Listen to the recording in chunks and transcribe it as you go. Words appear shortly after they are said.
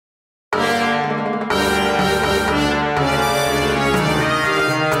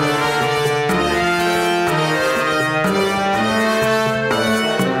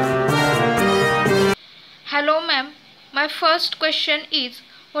My first question is,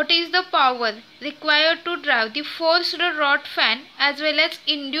 what is the power required to drive the forced draught fan as well as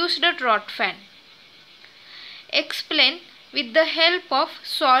induced draught fan? Explain with the help of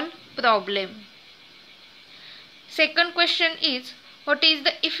solve problem. Second question is, what is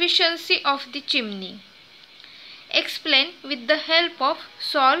the efficiency of the chimney? Explain with the help of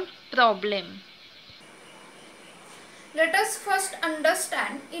solve problem. Let us first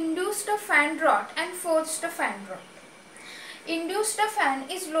understand induced fan draught and forced fan draught. Induced fan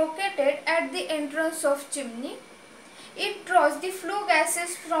is located at the entrance of chimney. It draws the flue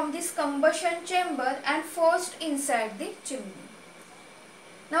gases from this combustion chamber and forced inside the chimney.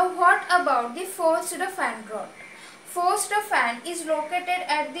 Now what about the forced fan draught? Forced fan is located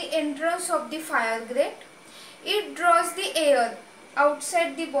at the entrance of the fire grate. It draws the air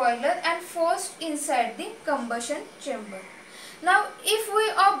outside the boiler and forced inside the combustion chamber. Now if we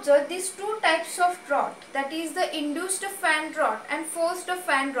observe these two types of draught, that is the induced fan draught and forced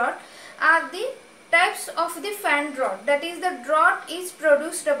fan draught, are the types of the fan draught, that is the draught is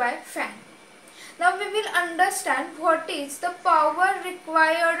produced by fan. Now we will understand what is the power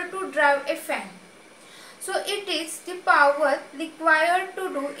required to drive a fan. So it is the power required to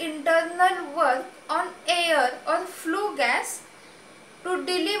do internal work on air or flue gas to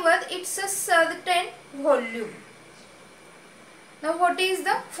deliver its a certain volume. Now what is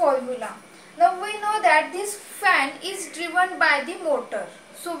the formula? Now we know that this fan is driven by the motor.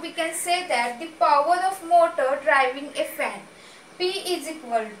 So we can say that the power of motor driving a fan, P is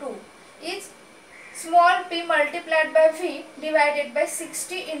equal to is small p multiplied by V divided by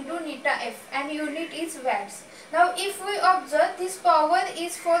 60 into neta F, and unit is watts. Now if we observe, this power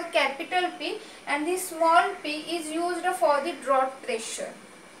is for capital P and this small p is used for the draught pressure.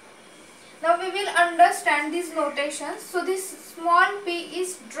 Now we will understand these notations. So this small p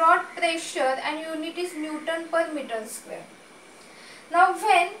is draught pressure and unit is Newton per meter square. Now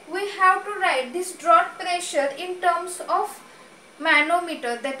when we have to write this draught pressure in terms of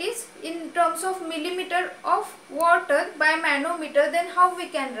manometer, that is in terms of millimeter of water by manometer, then how we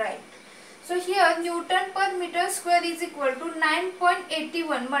can write? So here Newton per meter square is equal to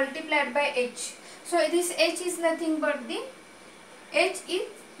 9.81 multiplied by H. So this H is nothing but the H is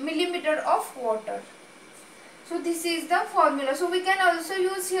millimeter of water. So this is the formula. So we can also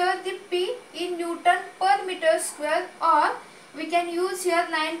use here the P in Newton per meter square, or we can use here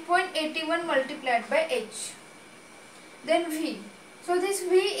 9.81 multiplied by H. Then V. So this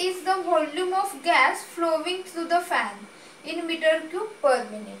V is the volume of gas flowing through the fan in meter cube per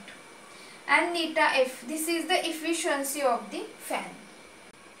minute. And neta F, this is the efficiency of the fan.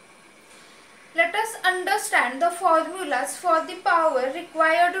 Let us understand the formulas for the power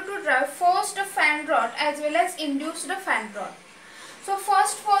required to drive forced fan draught as well as induced fan draught. So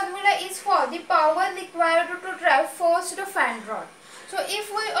first formula is for the power required to drive forced fan draught. So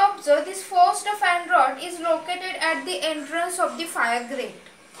if we observe, this forced fan draught is located at the entrance of the fire grate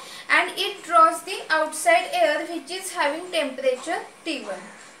and it draws the outside air which is having temperature T1.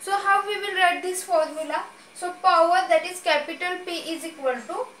 So how we will write this formula? So power, that is capital P, is equal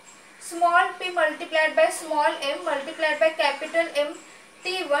to small p multiplied by small m multiplied by capital M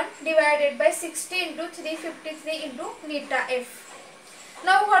T1 divided by 60 into 353 into neta F.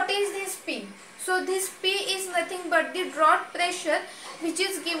 Now what is this P? So this P is nothing but the draught pressure which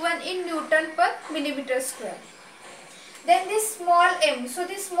is given in Newton per millimeter square. Then this small m. So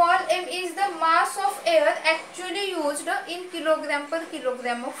this small m is the mass of air actually used in kilogram per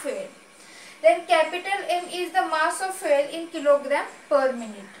kilogram of fuel. Then capital M is the mass of fuel in kilogram per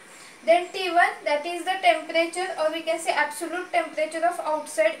minute. Then T1, that is the temperature, or we can say absolute temperature of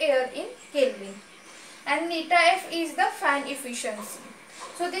outside air in Kelvin. And neta F is the fan efficiency.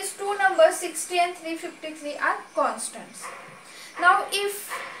 So these two numbers 60 and 353 are constants. Now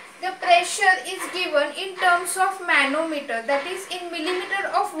if the pressure is given in terms of manometer, that is in millimeter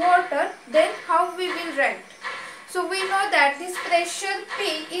of water, then how we will write? So we know that this pressure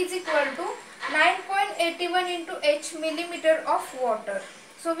P is equal to 9.81 into H millimeter of water.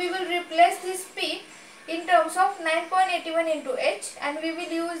 So we will replace this P in terms of 9.81 into H and we will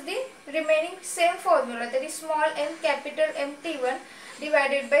use the remaining same formula, that is small m capital M T1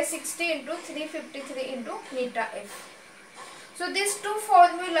 divided by 60 into 353 into neta F. So these two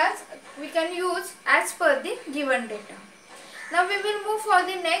formulas we can use as per the given data. Now we will move for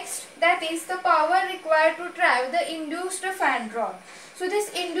the next, that is the power required to drive the induced fan draught. So this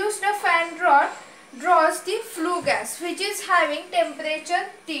induced fan draught draws the flue gas which is having temperature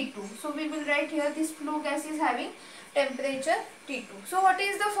T2. So we will write here this flue gas is having temperature T2. So what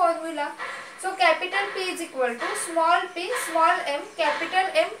is the formula? So capital P is equal to small p small m capital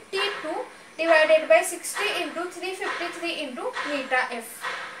M T2 divided by 60 into 353 into neta F.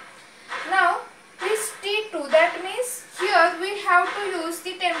 Now this T2, that means here we have to use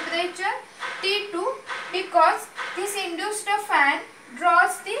the temperature T2 because this induced fan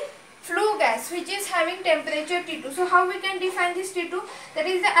draws the flue gas which is having temperature T2. So how we can define this T2? That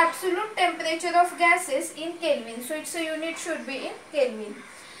is the absolute temperature of gases in Kelvin. So its a unit should be in Kelvin.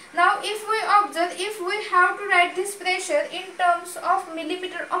 Now if we observe, if we have to write this pressure in terms of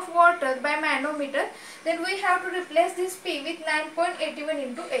millimeter of water by manometer, then we have to replace this P with 9.81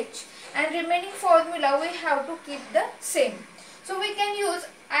 into H, and remaining formula we have to keep the same. So we can use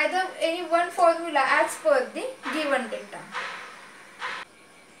either any one formula as per the given data.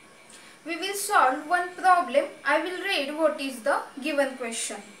 We will solve one problem. I will read what is the given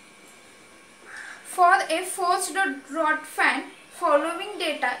question. For a forced draught fan, following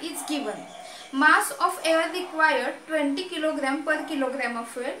data is given. Mass of air required 20 kg per kilogram of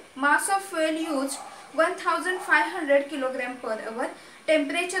fuel. Mass of fuel used 1500 kg per hour.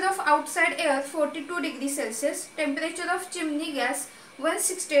 Temperature of outside air 42 degrees Celsius. Temperature of chimney gas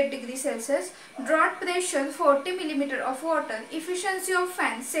 168 degrees Celsius. Draught pressure 40 mm of water. Efficiency of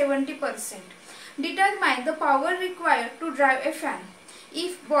fan 70%. Determine the power required to drive a fan.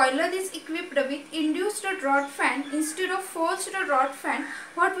 If boiler is equipped with induced draught fan instead of forced draught fan,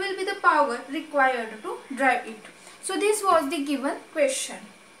 what will be the power required to drive it? So this was the given question.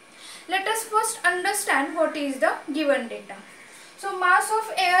 Let us first understand what is the given data. So mass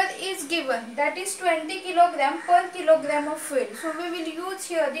of air is given, that is 20 kg per kilogram of fuel. So we will use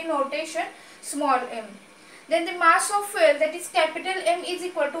here the notation small m. Then the mass of fuel, that is capital M, is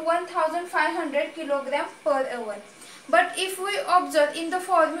equal to 1500 kg per hour. But if we observe in the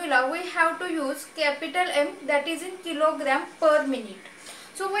formula, we have to use capital M, that is in kilogram per minute.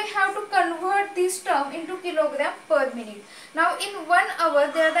 So we have to convert this term into kilogram per minute. Now in 1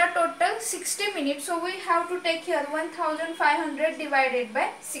 hour there are total 60 minutes. So we have to take here 1500 divided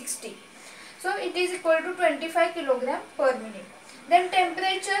by 60. So it is equal to 25 kilogram per minute. Then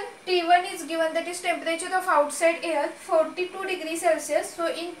temperature T1 is given, that is temperature of outside air 42 degrees Celsius. So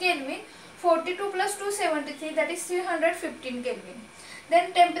in Kelvin, 42 plus 273, that is 315 Kelvin.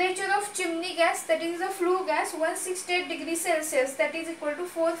 Then temperature of chimney gas, that is the flue gas, 168 degrees Celsius, that is equal to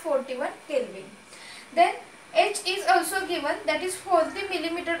 441 Kelvin. Then H is also given, that is 40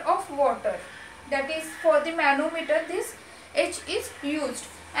 millimeter of water, that is for the manometer this H is used.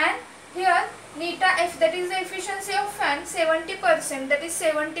 And here neta F, that is the efficiency of fan 70%, that is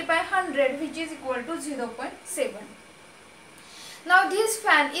 70 by 100, which is equal to 0.7. Now this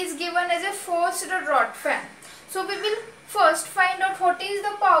fan is given as a forced draught fan. So we will first find out what is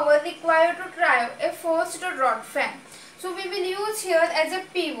the power required to drive a forced draught fan. So we will use here as a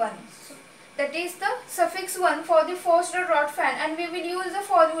P1, that is the suffix 1 for the forced draught fan, and we will use the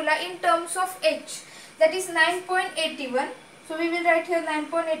formula in terms of H, that is 9.81. So we will write here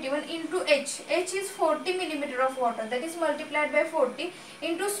 9.81 into H. H is 40 millimeter of water, that is multiplied by 40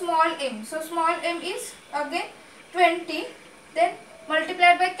 into small m. So small m is again 20. Then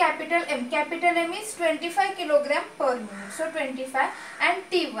multiplied by capital M. Capital M is 25 kg per minute. So 25, and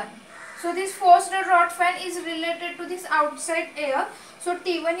T1. So this forced draught fan is related to this outside air. So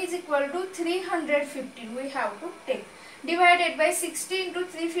T1 is equal to 315. We have to take. Divided by 60 into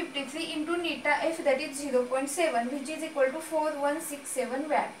 353 into neta F, that is 0.7, which is equal to 4167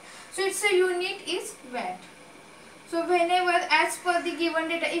 watt. So its a unit is watt. So whenever as per the given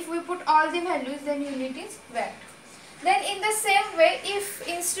data, if we put all the values, then unit is watt. Then in the same way, if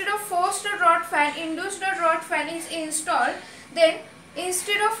instead of forced draught fan, induced draught fan is installed, then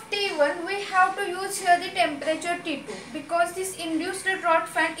instead of T1 we have to use here the temperature T2, because this induced draught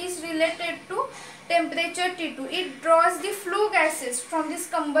fan is related to temperature T2. It draws the flue gases from this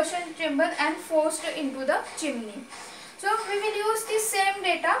combustion chamber and forced into the chimney. So we will use the same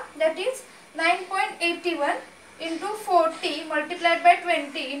data, that is 9.81 into 40 multiplied by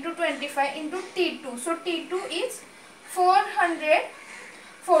 20 into 25 into T2. So T2 is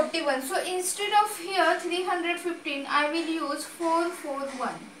 441. So instead of here 315, I will use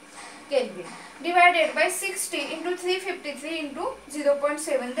 441 Kelvin divided by 60 into 353 into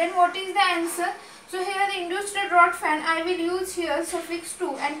 0.7. Then what is the answer? So here the induced draught fan, I will use here suffix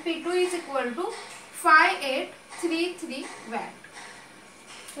 2, and P2 is equal to 5833 watt.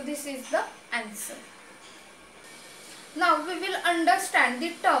 So this is the answer. Now we will understand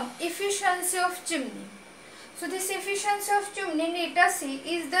the term efficiency of chimney. So this efficiency of chimney neta C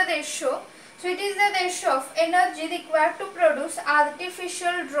is the ratio. So it is the ratio of energy required to produce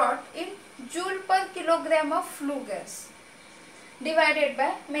artificial draught in joule per kilogram of flue gas divided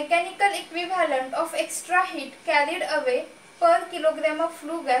by mechanical equivalent of extra heat carried away per kilogram of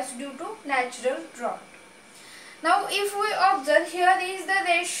flue gas due to natural draught. Now if we observe, here is the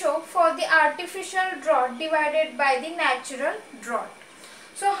ratio for the artificial draught divided by the natural draught.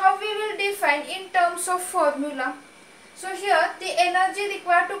 So how we will define in terms of formula? So here the energy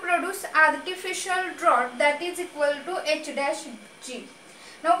required to produce artificial draught, that is equal to H dash G.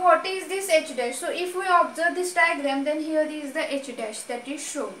 Now what is this H dash? So if we observe this diagram, then here is the H dash that is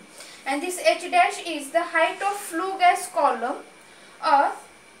shown. And this H dash is the height of flue gas column or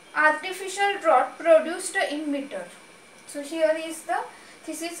artificial draught produced in meter. So here is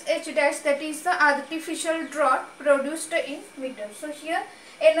this is H dash, that is the artificial draught produced in meter. So here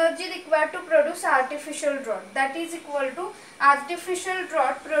energy required to produce artificial draught, that is equal to artificial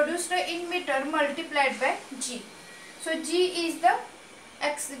draught produced in meter multiplied by G. So G is the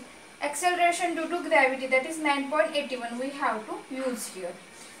acceleration due to gravity, that is 9.81 we have to use here,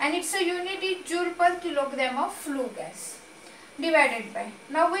 and its a unit is joule per kilogram of flue gas divided by.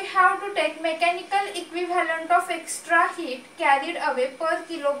 Now we have to take mechanical equivalent of extra heat carried away per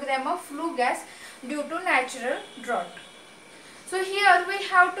kilogram of flue gas due to natural draught. So here we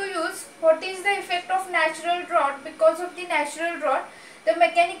have to use what is the effect of natural draught. Because of the natural draught, the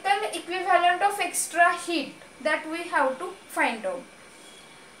mechanical equivalent of extra heat that we have to find out.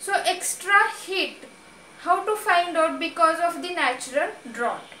 So extra heat, how to find out? Because of the natural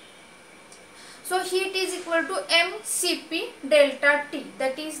draught. So heat is equal to mCp delta T,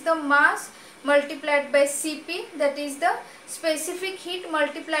 that is the mass multiplied by Cp, that is the specific heat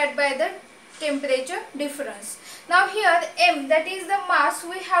multiplied by the temperature difference. Now here m, that is the mass,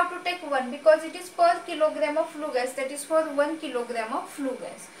 we have to take 1 because it is per kilogram of flue gas, that is for 1 kilogram of flue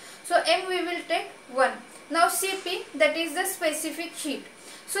gas. So m we will take 1. Now Cp, that is the specific heat.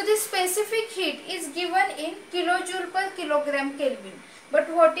 So this specific heat is given in kilojoule per kilogram Kelvin. But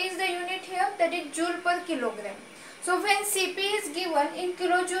what is the unit here? That is joule per kilogram. So when Cp is given in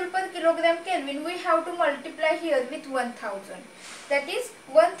kilojoule per kilogram Kelvin, we have to multiply here with 1000. That is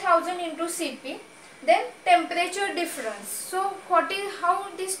 1000 into Cp. Then temperature difference. So how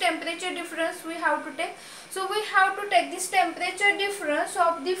this temperature difference we have to take? So we have to take this temperature difference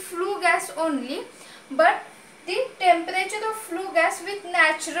of the flue gas only, but the temperature of flue gas with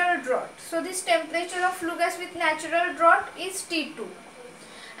natural draught. So this temperature of flue gas with natural draught is T2.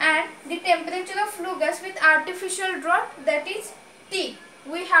 And the temperature of flue gas with artificial draught, that is T.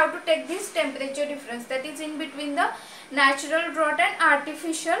 We have to take this temperature difference, that is in between the natural draught and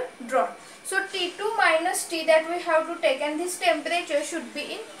artificial draught. So T2 minus T that we have to take, and this temperature should be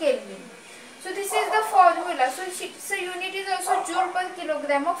in Kelvin. So this is the formula. So unit is also joule per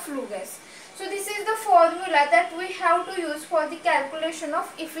kilogram of flue gas. So this is the formula that we have to use for the calculation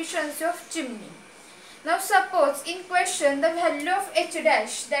of efficiency of chimney. Now suppose in question the value of H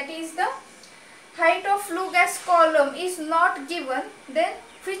dash, that is the height of flue gas column, is not given, then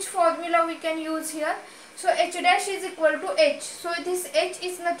which formula we can use here? So H dash is equal to H. So this H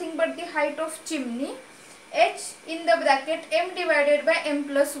is nothing but the height of chimney. H in the bracket m divided by m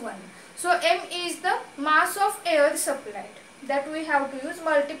plus 1. So m is the mass of air supplied, that we have to use,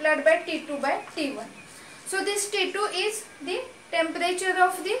 multiplied by T2 by T1. So this T2 is the temperature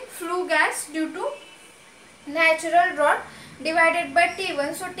of the flue gas due to natural draught divided by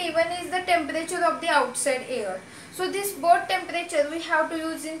T1. So T1 is the temperature of the outside air. So this both temperature we have to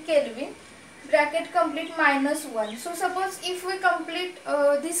use in Kelvin, bracket complete minus 1. So suppose if we complete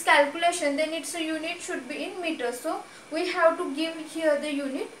this calculation, then its a unit should be in meter. So we have to give here the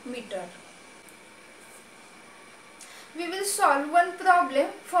unit meter. We will solve one problem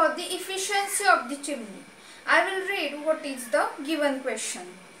for the efficiency of the chimney. I will read what is the given question.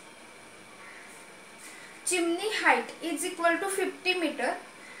 Chimney height is equal to 50 meter.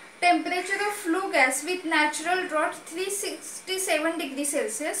 Temperature of flue gas with natural draught 367 degrees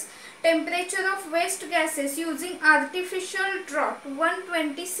Celsius. Temperature of waste gases using artificial draught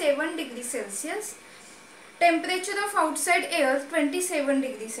 127 degrees Celsius. Temperature of outside air 27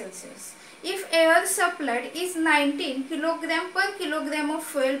 degrees Celsius. If air supplied is 19 kg per kilogram of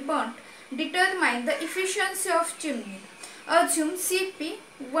fuel burnt, determine the efficiency of chimney. Assume Cp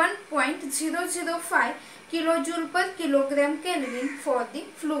 1.005 kilojoule per kilogram Kelvin for the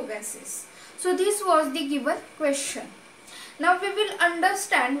flue gases. So this was the given question. Now we will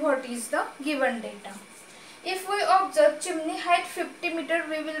understand what is the given data. If we observe chimney height 50 meter,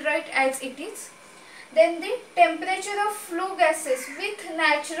 we will write as it is. Then the temperature of flue gases with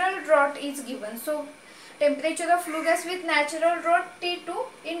natural draught is given. So temperature of flue gas with natural draught T2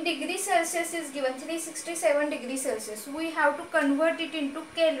 in degrees Celsius is given, 367 degrees Celsius. We have to convert it into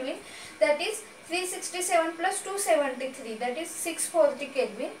Kelvin, that is 367 plus 273, that is 640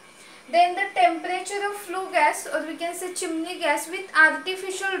 Kelvin. Then the temperature of flue gas, or we can say chimney gas with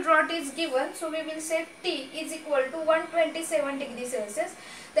artificial draught is given. So we will say T is equal to 127 degrees Celsius,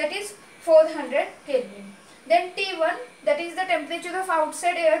 that is 400 Kelvin. Then T1, that is the temperature of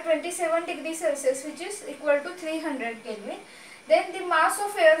outside air, 27 degrees Celsius, which is equal to 300 Kelvin. Then the mass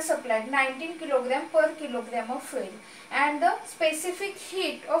of air supplied, 19 kg per kilogram of fuel, and the specific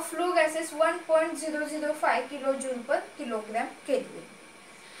heat of flue gas is 1.005 kJ per kilogram Kelvin.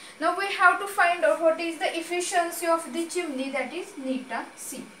 Now we have to find out what is the efficiency of the chimney, that is neta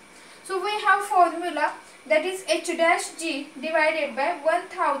C. So we have formula, that is H dash G divided by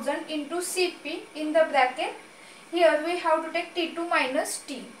 1000 into Cp in the bracket. Here we have to take T2 minus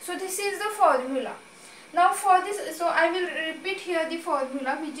T. So this is the formula. Now for this, so I will repeat here the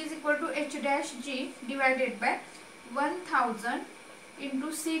formula, which is equal to H dash G divided by 1000 into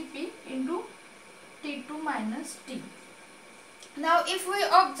Cp into T2 minus T. Now if we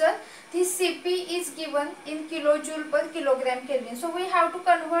observe, this Cp is given in kilojoule per kilogram Kelvin. So we have to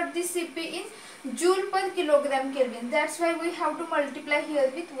convert this Cp in joule per kilogram Kelvin. That's why we have to multiply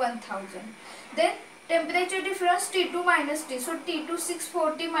here with 1000. Then temperature difference T2 minus T. So T2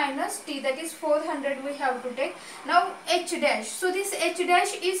 640 minus T, that is 400 we have to take. Now H dash. So this H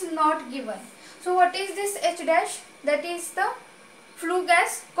dash is not given. So what is this H dash? That is the flue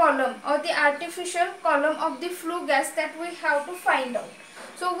gas column, or the artificial column of the flue gas that we have to find out.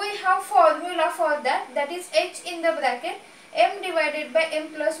 So we have formula for that, that is H in the bracket m divided by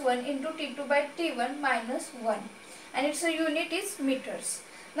m plus 1 into T2 by T1 minus 1, and its a unit is meters.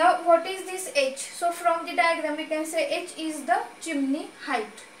 Now what is this H? So from the diagram we can say H is the chimney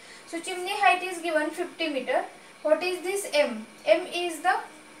height. So chimney height is given 50 meter. What is this M? M is the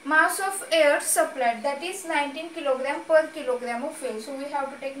mass of air supplied, that is 19 kg per kilogram of fuel. So we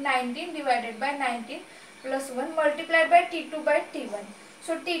have to take 19 divided by 19 plus 1 multiplied by T2 by T1.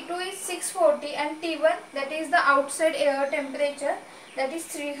 So T2 is 640 and T1, that is the outside air temperature, that is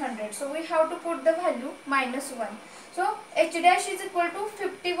 300. So we have to put the value minus 1. So H dash is equal to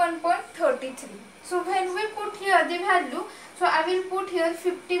 51.33. So when we put here the value, so I will put here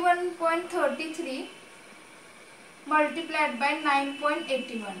 51.33 multiplied by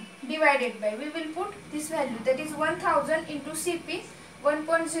 9.81 divided by, we will put this value, that is 1000 into Cp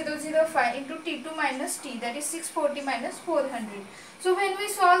 1.005 into T2 minus T, that is 640 minus 400. So when we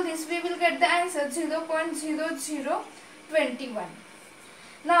solve this, we will get the answer 0.0021.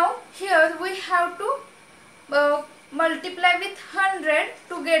 Now here we have to multiply with 100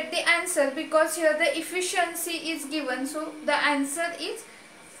 to get the answer, because here the efficiency is given. So the answer is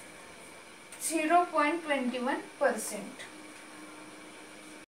 0.21%.